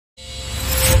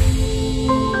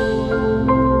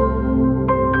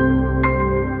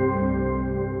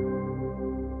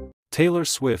Taylor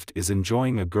Swift is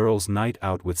enjoying a girls' night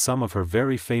out with some of her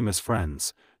very famous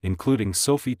friends, including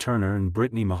Sophie Turner and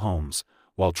Brittany Mahomes,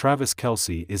 while Travis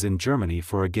Kelce is in Germany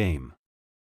for a game.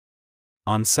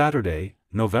 On Saturday,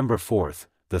 November 4th,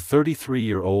 the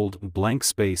 33-year-old blank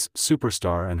space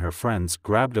superstar and her friends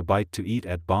grabbed a bite to eat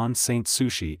at Bond St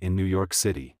Sushi in New York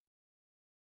City.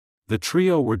 The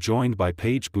trio were joined by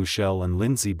Paige Buechele and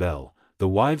Lyndsay, the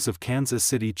wives of Kansas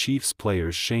City Chiefs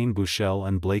players Shane Buechele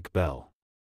and Blake Bell.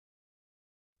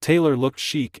 Taylor looked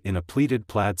chic in a pleated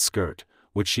plaid skirt,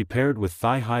 which she paired with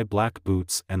thigh-high black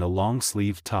boots and a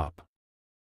long-sleeved top.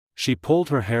 She pulled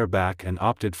her hair back and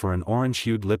opted for an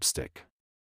orange-hued lipstick.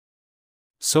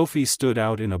 Sophie stood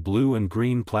out in a blue and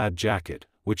green plaid jacket,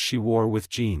 which she wore with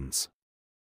jeans.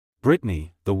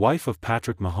 Brittany, the wife of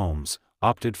Patrick Mahomes,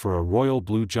 opted for a royal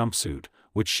blue jumpsuit,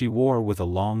 which she wore with a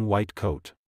long white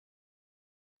coat.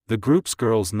 The group's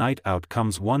girls' night out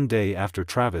comes one day after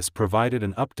Travis provided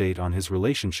an update on his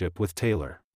relationship with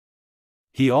Taylor.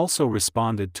 He also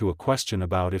responded to a question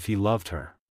about if he loved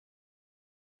her.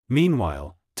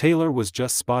 Meanwhile, Taylor was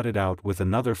just spotted out with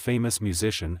another famous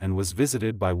musician and was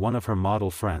visited by one of her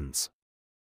model friends.